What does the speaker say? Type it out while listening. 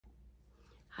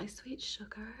Hi, sweet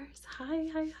sugars. Hi.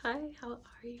 How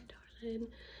are you, darling?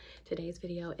 Today's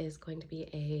video is going to be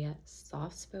a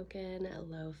soft-spoken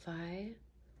lo-fi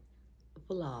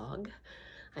vlog.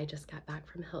 I just got back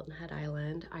from Hilton Head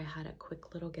Island. I had a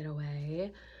quick little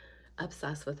getaway.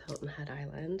 Obsessed with Hilton Head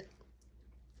Island.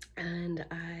 And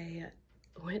I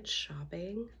went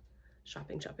shopping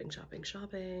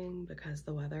because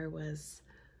the weather was,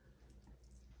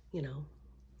 you know,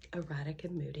 erratic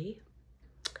and moody.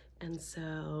 And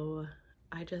so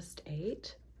I just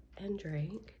ate and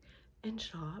drank and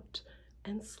shopped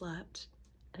and slept,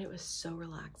 and it was so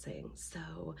relaxing.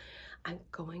 So I'm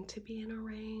going to be in a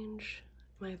range.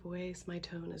 My voice, my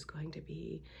tone is going to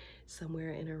be somewhere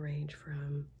in a range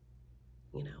from,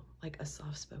 you know, like a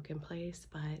soft-spoken place,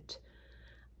 but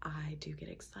I do get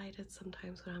excited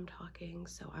sometimes when I'm talking,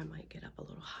 so I might get up a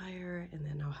little higher and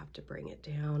then I'll have to bring it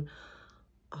down.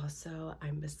 Also,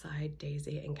 I'm beside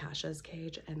Daisy and Kasha's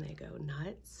cage and they go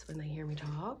nuts when they hear me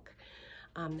talk.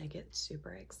 They get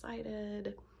super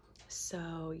excited,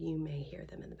 so you may hear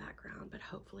them in the background, but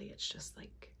hopefully it's just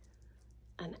like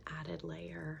an added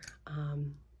layer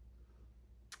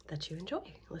that you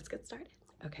enjoy. Let's get started.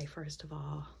 Okay, first of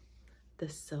all, the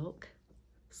silk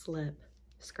slip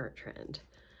skirt trend.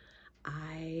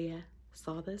 I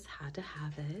saw this, had to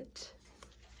have it.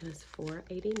 It was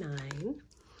 $4.89.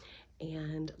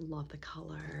 and love the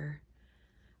color.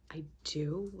 I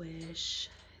do wish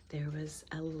there was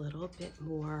a little bit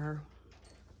more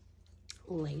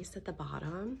lace at the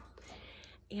bottom,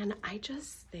 and I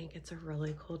just think it's a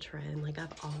really cool trend. Like,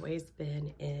 I've always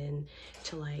been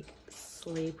into like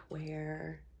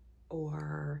sleepwear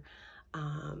or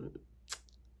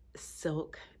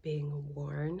silk being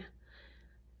worn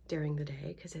during the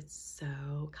day because it's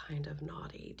so kind of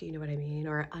naughty, do you know what I mean,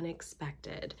 or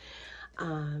unexpected.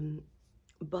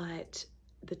 But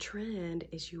the trend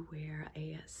is you wear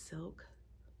a silk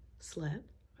slip,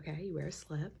 okay? You wear a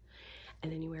slip,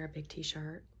 and then you wear a big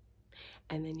t-shirt,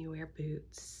 and then you wear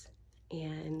boots,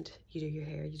 and you do your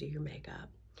hair, you do your makeup,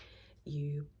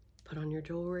 you put on your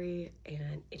jewelry,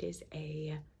 and it is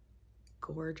a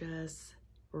gorgeous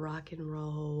rock and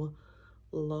roll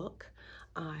look.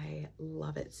 I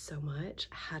love it so much.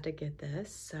 I had to get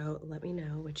this, so let me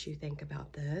know what you think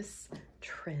about this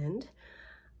trend.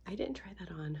 I didn't try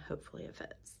that on. Hopefully it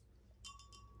fits.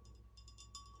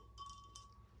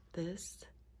 This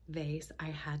vase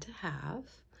I had to have.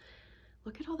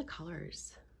 Look at all the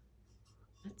colors.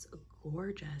 It's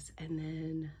gorgeous. And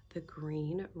then the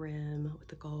green rim with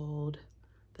the gold,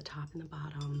 the top and the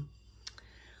bottom.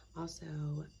 Also,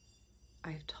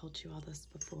 I've told you all this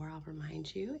before. I'll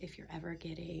remind you, if you're ever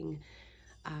getting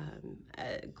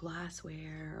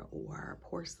glassware or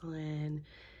porcelain,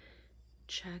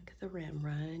 check the rim,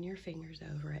 run your fingers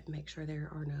over it, make sure there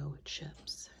are no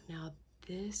chips. Now,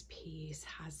 this piece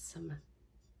has some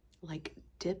like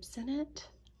dips in it,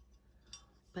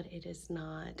 but it is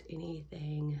not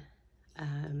anything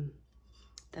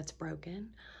that's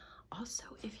broken. Also,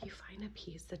 if you find a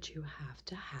piece that you have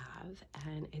to have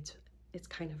and it's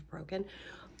kind of broken,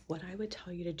 what I would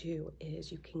tell you to do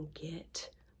is you can get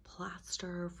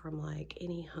plaster from like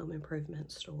any home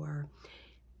improvement store,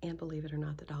 and believe it or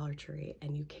not, the Dollar Tree,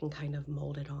 and you can kind of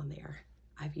mold it on there.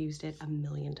 I've used it a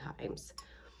million times.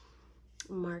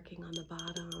 Marking on the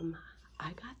bottom,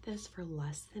 I got this for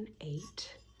less than $8,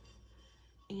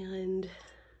 and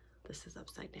this is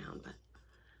upside down, but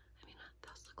I mean,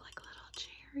 those look like little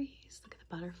cherries. Look at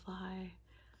the butterfly,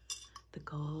 the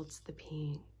golds, the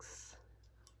pinks,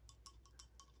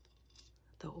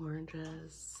 the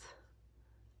oranges.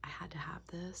 I had to have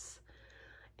this.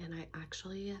 And I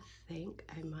actually think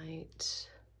I might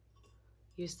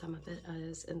use some of it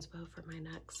as inspo for my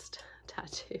next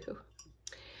tattoo.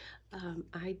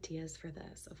 Ideas for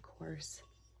this, of course,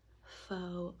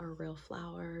 faux or real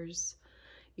flowers.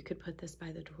 You could put this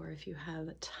by the door if you have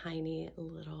tiny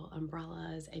little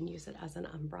umbrellas and use it as an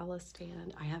umbrella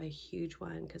stand. I have a huge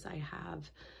one because I have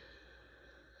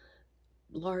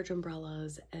large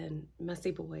umbrellas and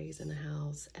messy boys in the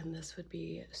house, and this would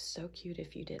be so cute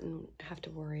if you didn't have to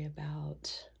worry about,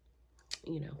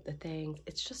 you know, the things.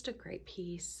 It's just a great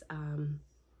piece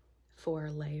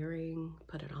for layering.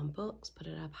 Put it on books, put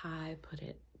it up high, put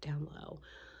it down low,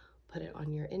 put it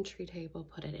on your entry table,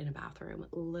 put it in a bathroom.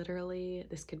 Literally,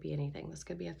 this could be anything. This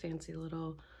could be a fancy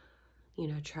little, you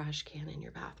know, trash can in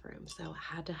your bathroom. So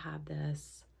I had to have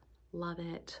this. Love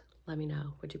it. Let me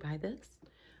know, would you buy this?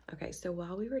 Okay, so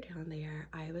while we were down there,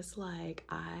 I was like,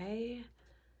 I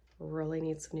really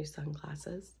need some new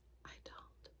sunglasses. I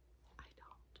don't.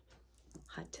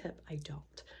 Hot tip, I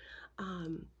don't.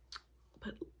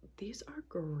 But these are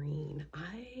green.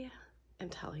 I am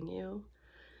telling you,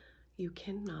 you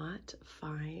cannot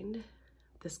find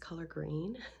this color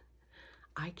green.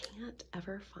 I can't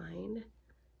ever find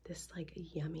this like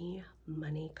yummy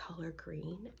money color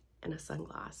green in a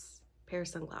pair of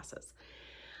sunglasses.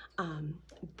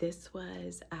 This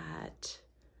was at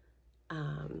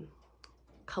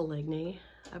Coligny,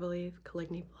 I believe,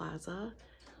 Coligny Plaza,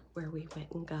 where we went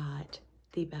and got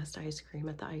the best ice cream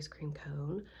at the ice cream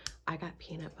cone. I got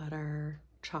peanut butter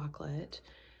chocolate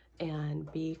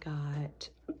and B got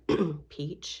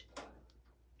peach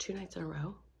 2 nights in a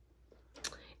row.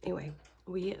 Anyway,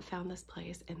 we found this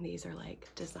place and these are like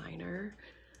designer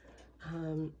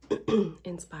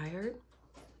inspired.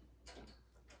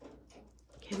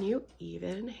 Can you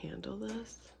even handle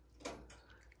this?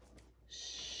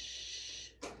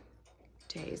 Shh,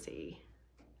 Daisy.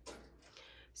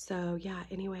 So yeah,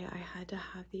 anyway, I had to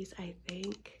have these. I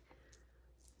think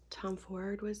Tom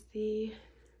Ford was the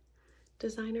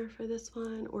designer for this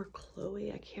one, or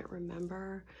Chloe, I can't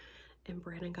remember. And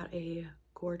Brandon got a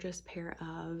gorgeous pair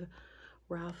of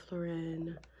Ralph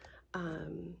Lauren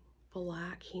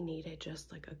black. He needed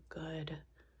just like a good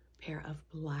pair of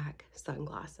black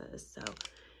sunglasses. So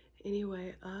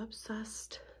anyway,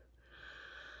 obsessed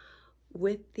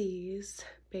with these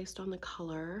based on the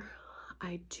color.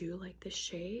 I do like the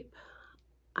shape.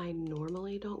 I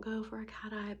normally don't go for a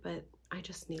cat eye, but I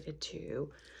just needed to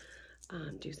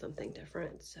do something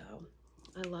different. So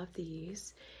I love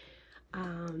these.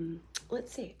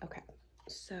 Let's see. Okay,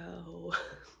 so I'll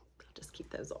just keep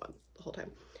those on the whole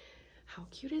time. How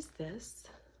cute is this?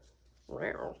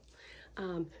 Wow.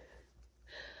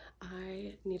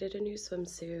 I needed a new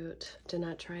swimsuit, did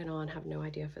not try it on, have no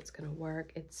idea if it's gonna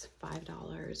work. It's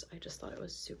 $5. I just thought it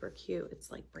was super cute.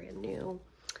 It's like brand new.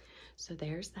 So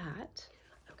there's that.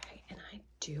 Okay, and I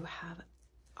do have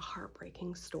a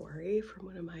heartbreaking story from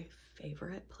one of my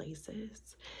favorite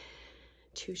places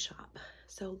to shop.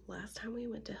 So last time we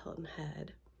went to Hilton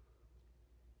Head,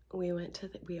 we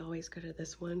always go to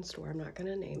this one store. I'm not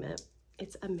gonna name it.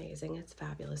 It's amazing, it's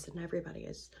fabulous, and everybody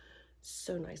is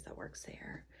so nice that works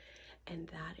there. And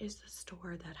that is the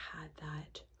store that had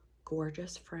that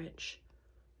gorgeous French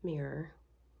mirror.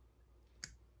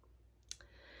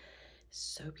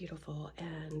 So beautiful.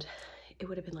 And it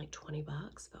would have been like 20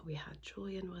 bucks, but we had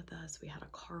Julian with us. We had a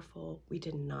car full. We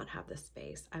did not have the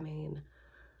space. I mean,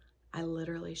 I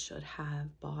literally should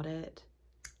have bought it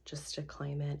just to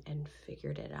claim it and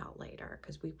figured it out later,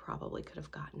 because we probably could have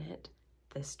gotten it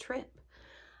this trip.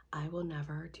 I will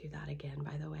never do that again,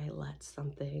 by the way. Let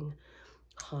something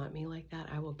haunt me like that.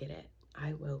 I will get it.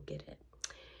 I will get it.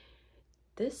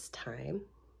 This time,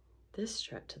 this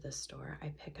trip to the store,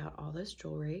 I pick out all this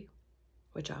jewelry,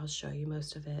 which I'll show you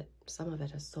most of it. Some of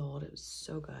it is sold. It was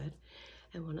so good.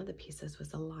 And one of the pieces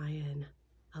was a lion,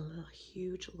 a little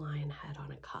huge lion head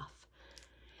on a cuff.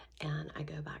 And I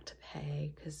go back to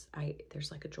pay because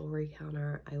there's like a jewelry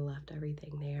counter. I left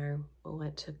everything there. I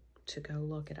went to go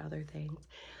look at other things.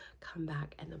 Come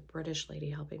back, and the British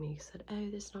lady helping me said, "Oh,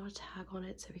 there's not a tag on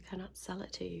it, so we cannot sell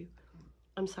it to you."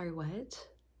 I'm sorry, what?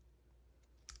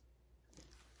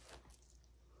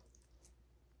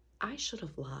 I should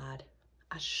have lied.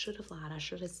 I should have lied. I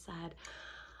should have said,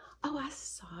 "Oh, I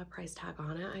saw a price tag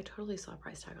on it. I totally saw a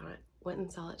price tag on it." Went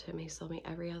and sell it to me, sold me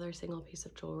every other single piece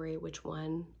of jewelry, which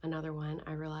one, another one,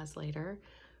 I realized later,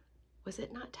 was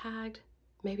it not tagged?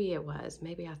 Maybe it was.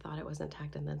 Maybe I thought it wasn't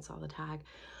tagged and then saw the tag.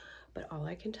 But all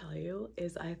I can tell you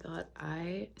is I thought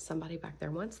somebody back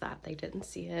there wants that. They didn't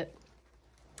see it.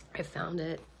 I found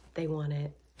it. They want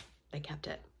it. They kept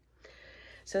it.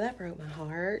 So that broke my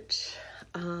heart.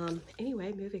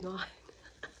 Anyway, moving on.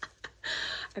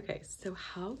 Okay, so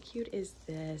how cute is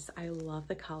this? I love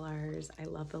the colors. I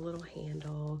love the little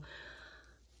handle.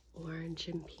 Orange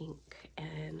and pink.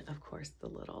 And of course the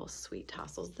little sweet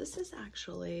tassels. This is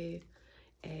actually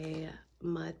a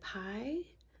mud pie,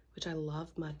 which I love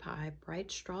mud pie,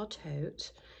 bright straw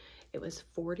tote. It was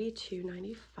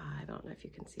 $42.95. I don't know if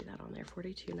you can see that on there.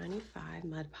 $42.95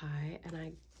 mud pie, and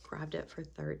I grabbed it for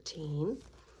 $13.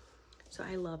 So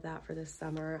I love that for this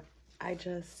summer. I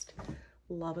just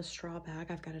love a straw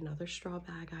bag. I've got another straw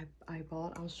bag I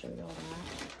bought. I'll show you all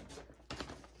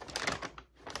that.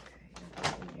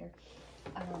 Okay, in here.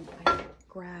 I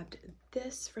grabbed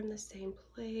this from the same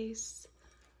place.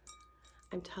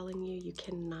 I'm telling you, you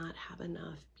cannot have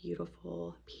enough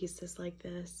beautiful pieces like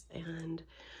this. And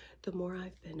the more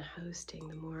I've been hosting,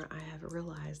 the more I have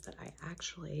realized that I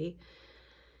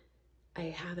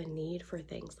have a need for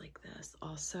things like this.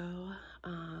 Also,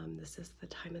 this is the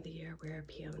time of the year where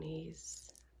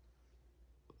peonies,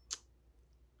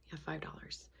 yeah,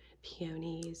 $5.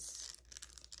 Peonies,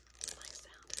 what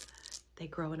sound is that? They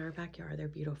grow in our backyard. They're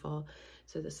beautiful.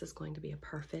 So this is going to be a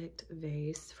perfect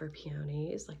vase for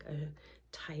peonies, like a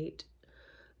tight,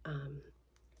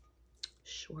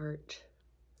 short,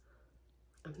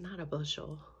 not a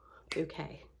bushel,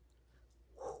 bouquet.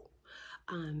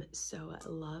 So I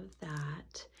love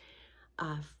that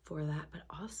for that, but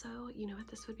also, you know what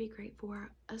this would be great for?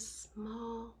 A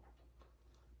small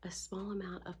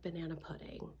amount of banana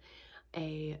pudding,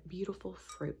 a beautiful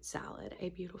fruit salad, a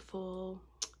beautiful,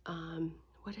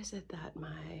 what is it that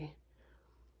my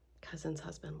cousin's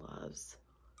husband loves?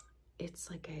 It's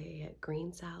like a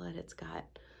green salad. It's got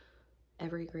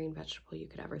every green vegetable you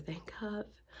could ever think of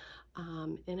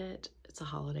in it. It's a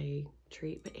holiday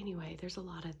treat, but anyway, there's a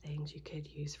lot of things you could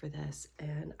use for this,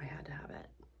 and I had to have it.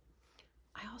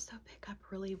 I also pick up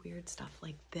really weird stuff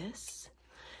like this.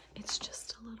 It's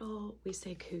just a little, we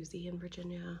say koozie in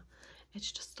Virginia.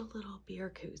 It's just a little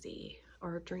beer koozie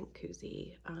or drink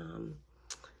koozie.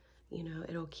 You know,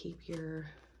 it'll keep your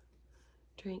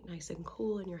drink nice and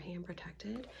cool and your hand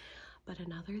protected. But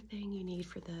another thing you need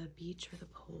for the beach or the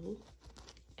pool,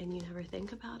 and you never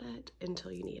think about it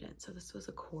until you need it. So this was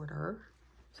 $1,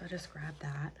 so I just grabbed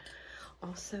that.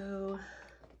 Also,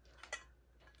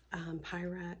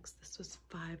 Pyrex, this was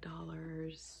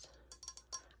 $5.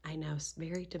 I know,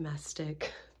 very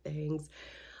domestic things,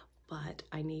 but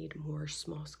I need more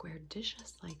small square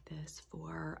dishes like this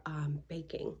for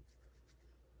baking.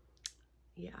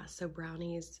 Yeah, so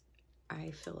brownies,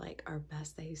 I feel like are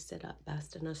best, they sit up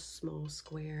best in a small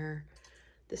square.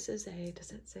 This is a,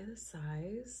 does it say the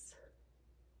size?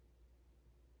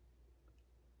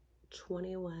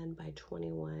 21 by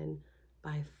 21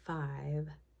 by 5,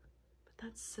 but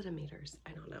that's centimeters.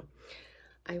 I don't know.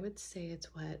 I would say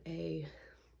it's what, a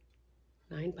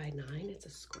 9 by 9? It's a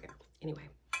square. Anyway,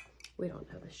 we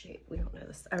don't know the shape. We don't know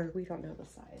this, or we don't know the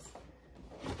size.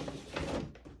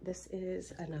 This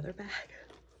is another bag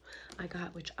I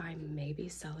got, which I may be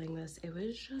selling this. It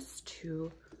was just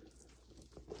too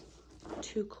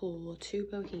cool, too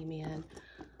bohemian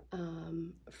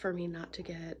for me not to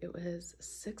get. It was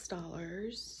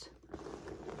 $6.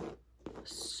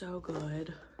 So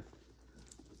good.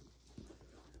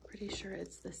 Pretty sure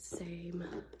it's the same,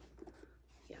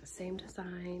 yeah, same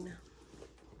design.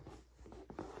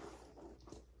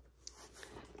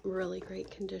 Really great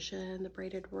condition. The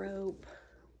braided rope.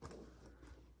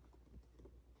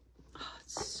 Oh,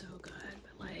 it's so good.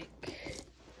 But like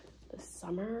the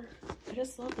summer, I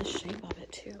just love the shape of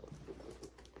it too.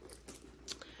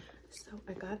 So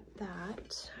I got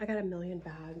that. I got a million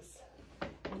bags.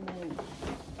 And then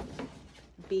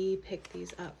B picked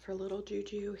these up for little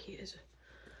Juju. He is,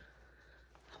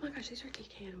 oh my gosh, these are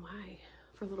DKNY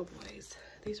for little boys.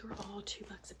 These were all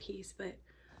 $2 a piece, but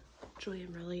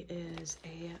Julian really is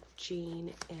a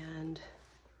jean and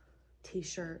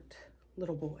t-shirt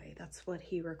little boy. That's what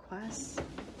he requests,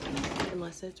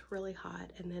 unless it's really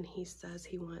hot, and then he says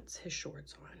he wants his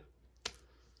shorts on.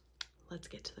 Let's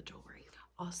get to the jewelry.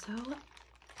 Also,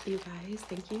 you guys,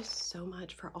 thank you so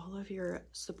much for all of your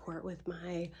support with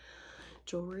my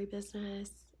jewelry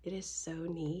business. It is so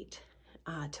neat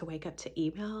to wake up to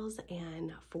emails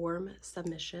and form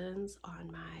submissions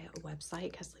on my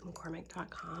website,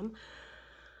 KessleyMcCormick.com.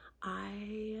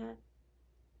 I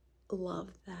love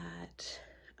that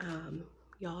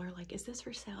y'all are like, is this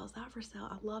for sale? Is that for sale?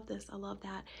 I love this. I love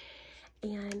that.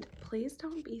 And please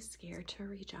don't be scared to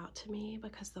reach out to me,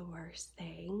 because the worst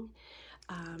thing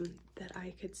that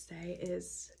I could say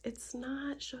is, it's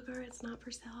not sugar, it's not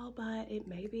for sale, but it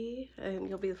may be, and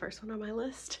you'll be the first one on my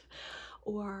list.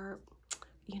 Or,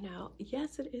 you know,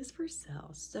 yes, it is for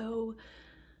sale. So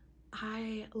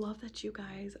I love that you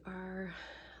guys are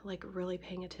like really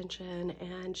paying attention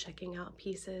and checking out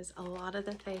pieces. A lot of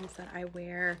the things that I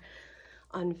wear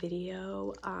on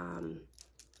video,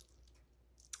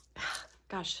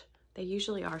 gosh, they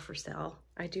usually are for sale.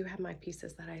 I do have my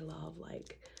pieces that I love,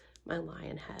 like my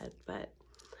lion head, but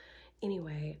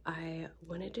anyway, I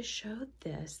wanted to show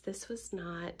this. This was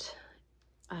not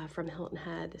from Hilton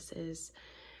Head. This is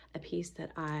a piece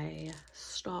that I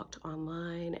stalked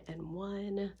online and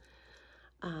won.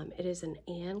 It is an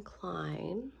Anne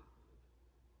Klein,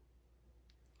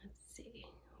 let's see,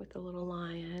 with a little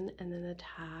lion and then the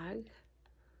tag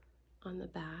on the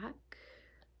back.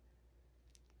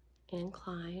 Anne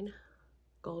Klein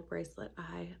gold bracelet.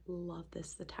 I love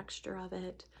this, the texture of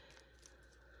it.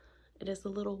 It is a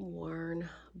little worn,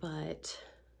 but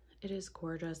it is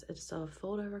gorgeous. It's a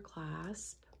fold over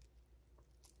clasp,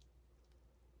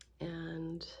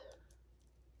 and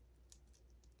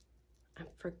I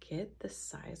forget the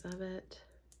size of it,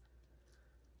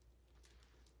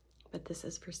 but this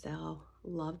is for sale.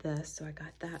 Love this. So I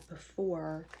got that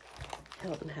before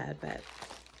Hilton Head, but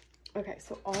Okay,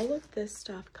 so all of this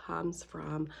stuff comes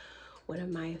from one of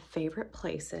my favorite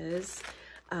places.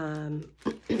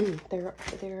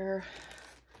 They're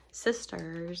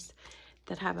sisters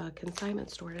that have a consignment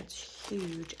store, and it's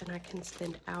huge, and I can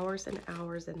spend hours and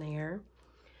hours in there.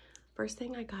 First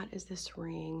thing I got is this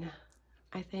ring.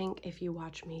 I think if you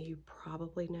watch me, you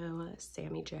probably know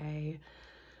Sammy J.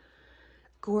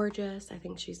 Gorgeous. I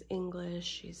think she's English.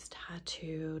 She's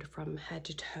tattooed from head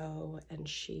to toe, and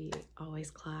she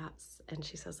always claps and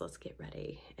she says, let's get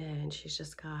ready. And she's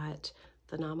just got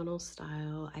phenomenal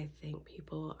style. I think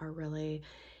people are really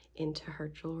into her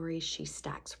jewelry. She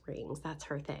stacks rings. That's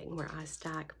her thing. Where I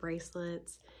stack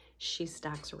bracelets, she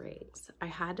stacks rings. I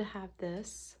had to have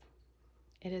this.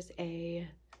 It is a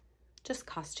just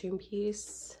costume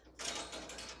piece.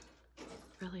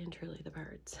 Really and truly the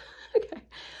birds. Okay.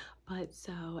 But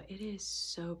so it is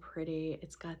so pretty.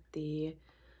 It's got the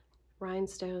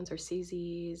rhinestones or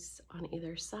CZs on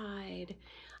either side.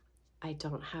 I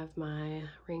don't have my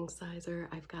ring sizer.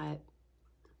 I've got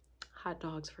hot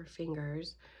dogs for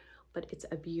fingers, but it's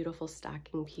a beautiful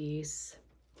stacking piece,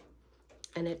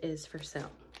 and it is for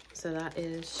sale. So that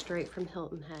is straight from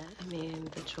Hilton Head. I mean,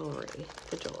 the jewelry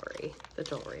that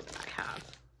I have.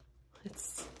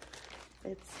 It's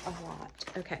a lot.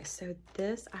 Okay, so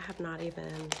this I have not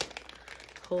even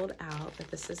pulled out, but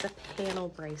this is a panel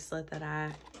bracelet that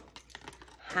I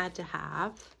had to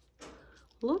have.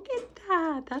 Look at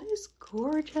that. That is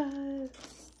gorgeous.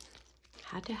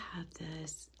 Had to have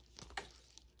this.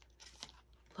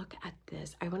 Look at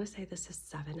this. I want to say this is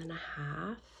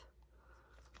 7.5.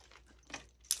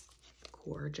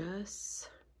 Gorgeous.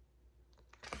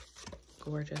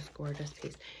 Gorgeous, gorgeous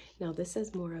piece. Now this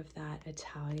is more of that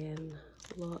Italian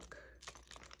look.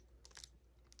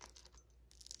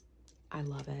 I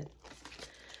love it.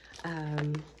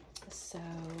 So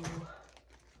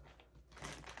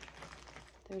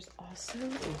there's also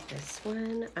this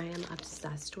one I am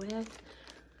obsessed with.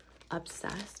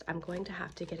 Obsessed. I'm going to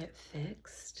have to get it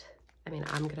fixed. I mean,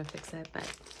 I'm gonna fix it,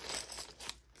 but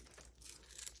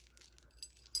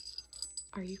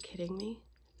are you kidding me?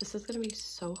 This is gonna be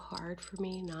so hard for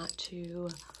me not to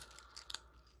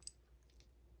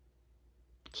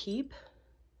keep.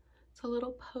 It's a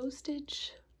little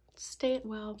postage stamp.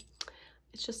 Well,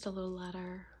 it's just a little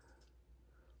letter.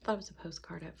 I thought it was a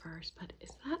postcard at first, but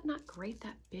is that not great?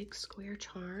 That big square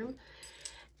charm.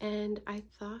 And I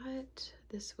thought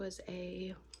this was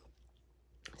a,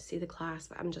 see the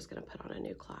clasp, I'm just gonna put on a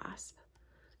new clasp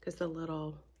because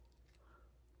the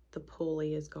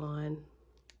pulley is gone.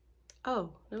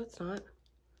 Oh, no, it's not.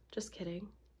 Just kidding.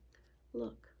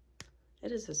 Look,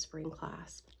 it is a spring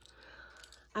clasp.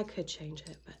 I could change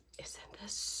it, but isn't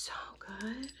this so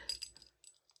good?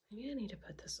 Maybe I need to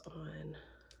put this on.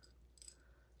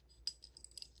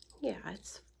 Yeah,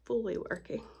 it's fully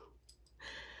working.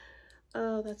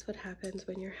 Oh, that's what happens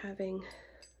when you're having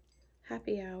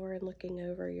happy hour and looking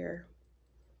over your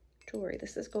jewelry.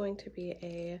 This is going to be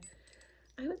a,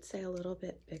 I would say, a little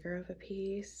bit bigger of a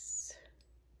piece.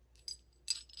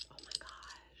 Oh my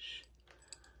gosh.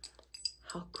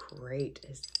 How great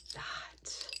is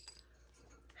that?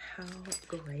 How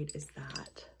great is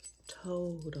that?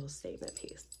 Total statement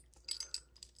piece.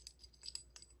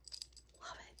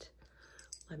 Love it.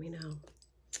 Let me know.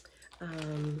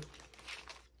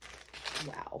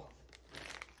 Wow.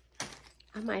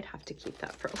 I might have to keep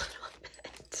that for a little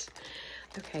bit.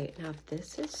 Okay, now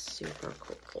this is super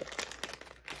cool.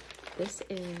 This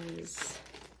is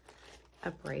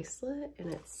a bracelet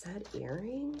and it said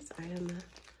earrings. I am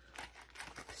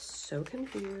so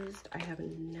confused. I have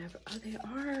never, oh, they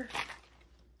are.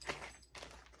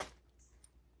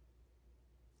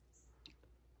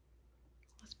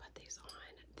 Let's put these on.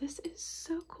 This is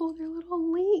so cool. They're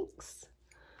little links.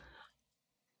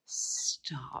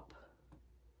 Stop.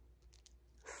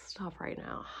 Stop right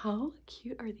now. How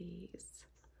cute are these?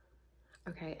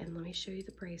 Okay, and let me show you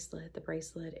the bracelet. The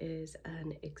bracelet is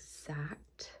an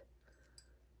exact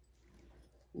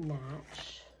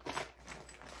match.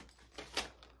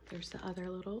 There's the other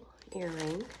little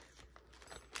earring.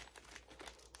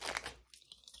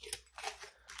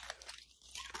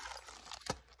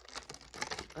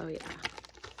 Oh yeah.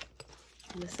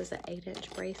 And this is an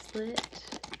 8-inch bracelet,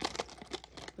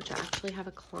 which I actually have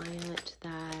a client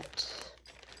that,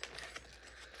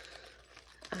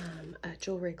 a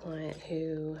jewelry client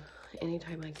who,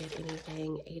 anytime I get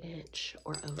anything 8-inch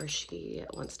or over, she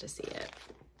wants to see it.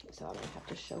 So I'm gonna have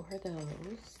to show her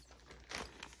those.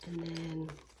 And then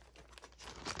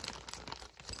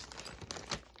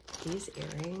these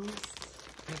earrings,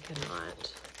 I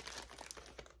cannot.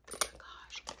 Oh my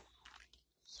gosh.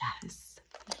 Yes,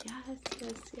 yes,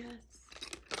 yes, yes.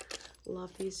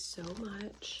 Love these so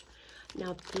much.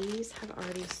 Now these have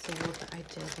already sold, but I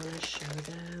did want to show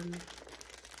them.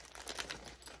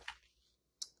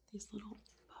 These little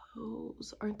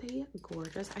bows, aren't they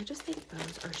gorgeous? I just think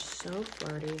bows are so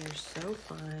flirty. They're so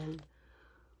fun.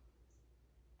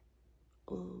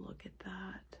 Oh, look at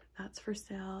that. That's for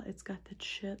sale. It's got the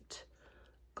chipped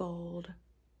gold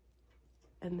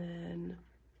and then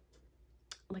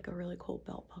like a really cool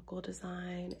belt buckle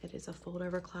design. It is a fold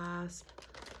over clasp.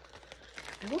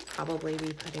 I will probably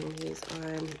be putting these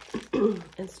on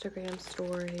Instagram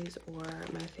stories or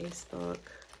my Facebook.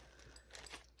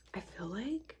 I feel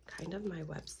like kind of my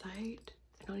website,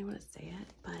 I don't even want to say it,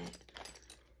 but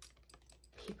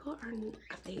people are,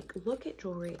 they look at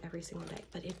jewelry every single day,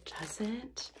 but it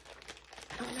doesn't,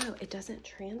 I don't know, it doesn't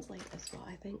translate as well.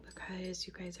 I think because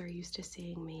you guys are used to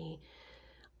seeing me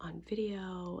on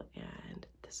video, and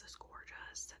this is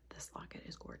gorgeous. This locket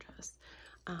is gorgeous.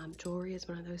 Jewelry is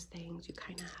one of those things you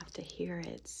kind of have to hear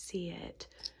it, see it,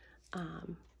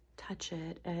 touch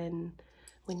it, and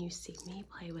when you see me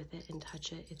play with it and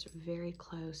touch it, it's very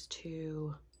close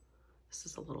to, this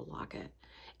is a little locket,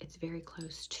 it's very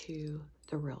close to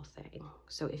the real thing.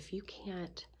 So if you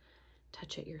can't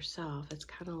touch it yourself, it's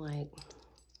kind of like,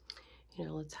 you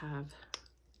know, let's have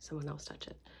someone else touch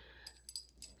it.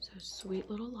 So sweet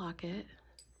little locket.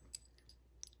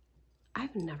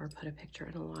 I've never put a picture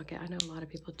in a locket. I know a lot of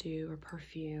people do, or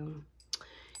perfume,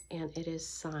 and it is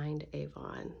signed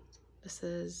Avon. This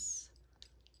is,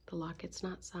 the locket's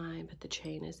not signed, but the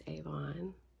chain is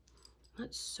Avon.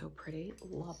 That's so pretty.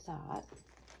 Love that.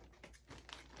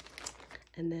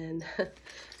 And then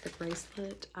the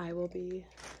bracelet, I will be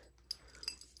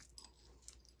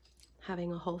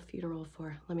having a whole funeral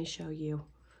for. Let me show you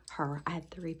her. I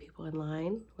had 3 people in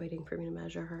line waiting for me to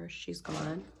measure her. She's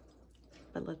gone,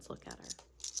 but let's look at her.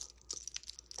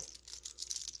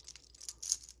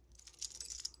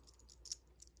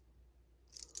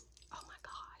 Oh my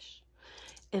gosh.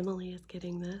 Emily is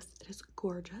getting this. It is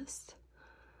gorgeous.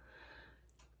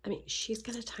 I mean, she's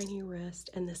got a tiny wrist,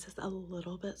 and this is a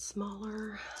little bit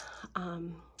smaller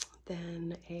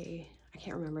than a, I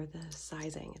can't remember the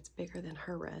sizing. It's bigger than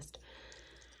her wrist,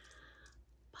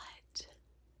 but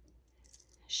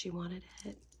she wanted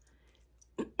it.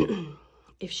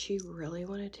 If she really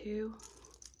wanted to,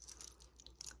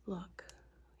 look,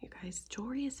 you guys,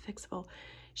 jewelry is fixable.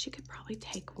 She could probably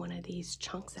take one of these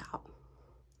chunks out,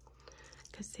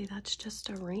 because see, that's just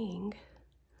a ring.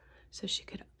 So she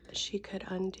could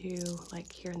undo,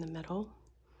 like here in the middle,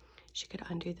 she could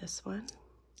undo this one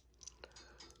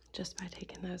just by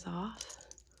taking those off.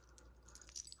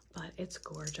 But it's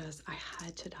gorgeous. I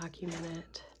had to document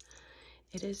it.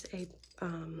 It is a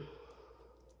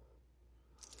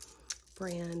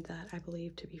brand that I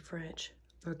believe to be French,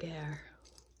 Bergère.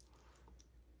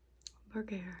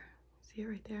 Bergère, see it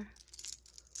right there?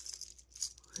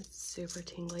 It's super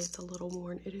tingly. It's a little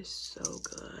worn. It is so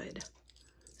good.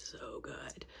 So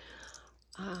good.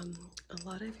 A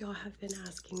lot of y'all have been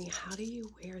asking me, how do you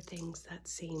wear things that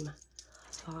seem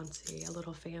fancy, a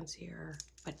little fancier,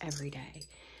 but every day?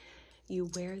 You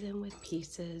wear them with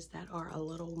pieces that are a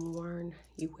little worn.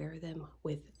 You wear them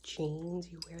with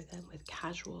jeans. You wear them with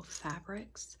casual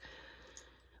fabrics,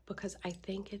 because I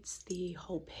think it's the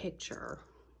whole picture.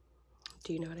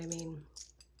 Do you know what I mean?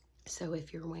 So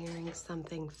if you're wearing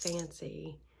something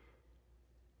fancy,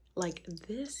 like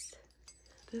this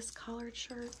collared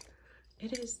shirt,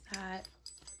 it is that,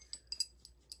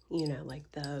 you know,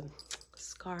 like the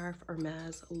scarf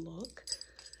Hermes look.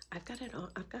 I've got it on,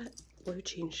 I've got blue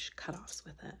jean cutoffs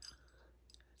with it.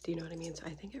 Do you know what I mean? So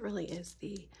I think it really is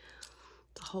the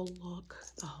whole look,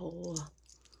 the whole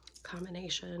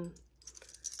combination.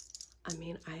 I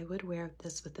mean, I would wear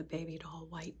this with a baby doll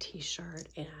white t-shirt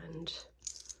and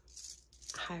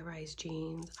high-rise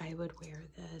jeans. I would wear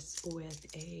this with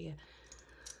a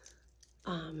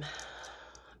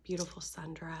beautiful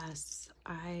sundress.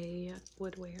 I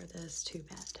would wear this to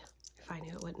bed if I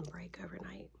knew it wouldn't break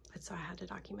overnight. But so I had to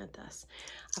document this.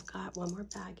 I've got one more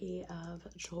baggie of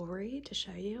jewelry to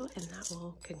show you, and that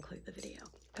will conclude the video.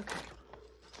 Okay.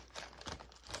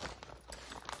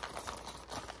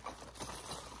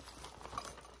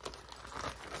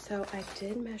 So I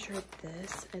did measure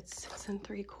this. It's 6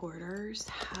 3/4.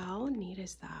 How neat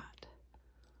is that?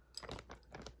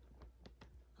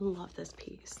 I love this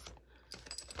piece.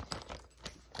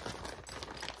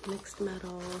 Mixed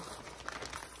metal.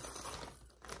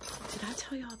 Did I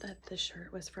tell y'all that this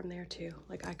shirt was from there too?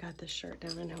 Like, I got this shirt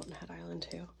down in Hilton Head Island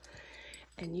too.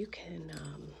 And you can,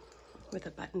 with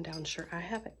a button-down shirt, I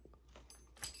have it.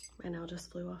 My nail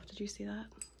just flew off. Did you see that?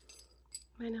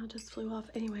 My nail just flew off.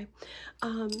 Anyway,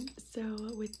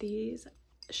 so with these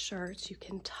shirts, you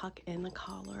can tuck in the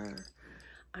collar.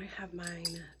 I have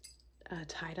mine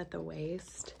tied at the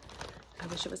waist. I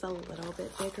wish it was a little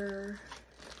bit bigger.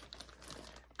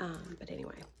 But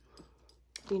anyway,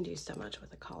 you can do so much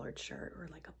with a collared shirt or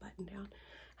like a button down.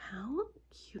 How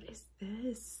cute is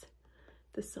this?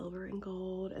 The silver and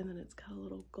gold, and then it's got a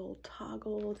little gold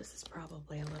toggle. This is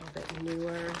probably a little bit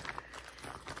newer.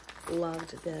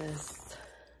 Loved this.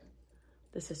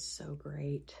 This is so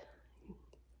great.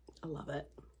 I love it.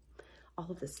 All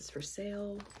of this is for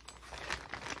sale.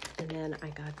 And then I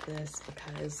got this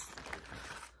because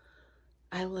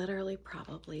I literally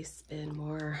probably spend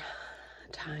more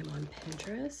time on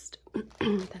Pinterest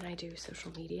than I do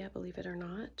social media, believe it or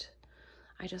not.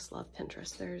 I just love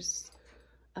Pinterest. There's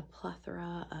a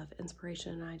plethora of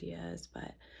inspiration and ideas,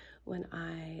 but when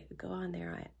I go on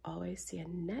there, I always see a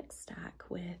neck stack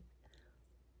with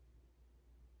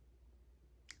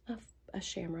a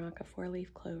shamrock, a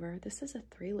 4-leaf clover. This is a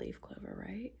 3-leaf clover,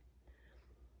 right?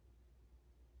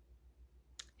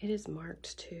 It is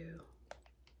marked to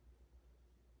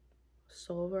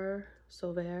silver,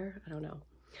 I don't know.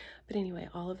 But anyway,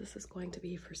 all of this is going to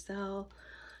be for sale.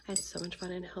 I had so much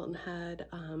fun in Hilton Head.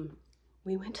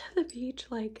 We went to the beach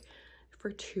like for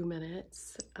 2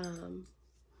 minutes,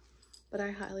 but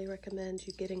I highly recommend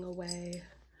you getting away.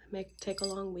 Take a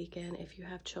long weekend. If you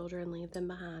have children, leave them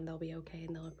behind. They'll be okay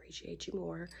and they'll appreciate you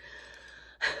more.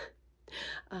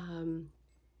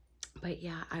 But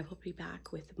yeah, I will be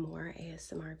back with more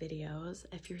ASMR videos.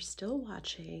 If you're still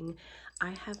watching,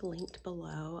 I have linked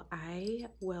below. I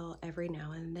will every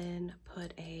now and then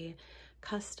put a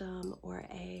custom or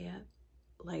I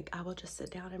will just sit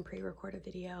down and pre-record a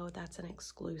video that's an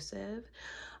exclusive.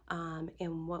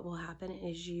 And what will happen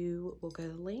is you will go to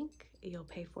the link, you'll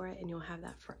pay for it, and you'll have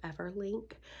that forever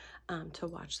link to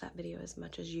watch that video as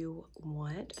much as you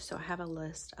want. So I have a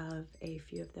list of a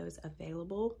few of those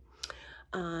available.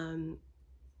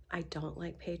 I don't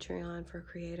like Patreon for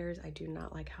creators. I do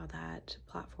not like how that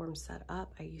platform's set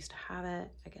up. I used to have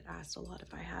it. I get asked a lot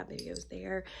if I have videos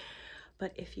there.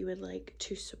 But if you would like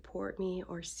to support me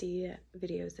or see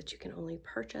videos that you can only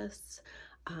purchase,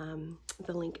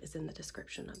 the link is in the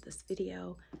description of this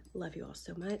video. Love you all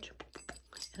so much,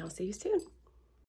 and I'll see you soon.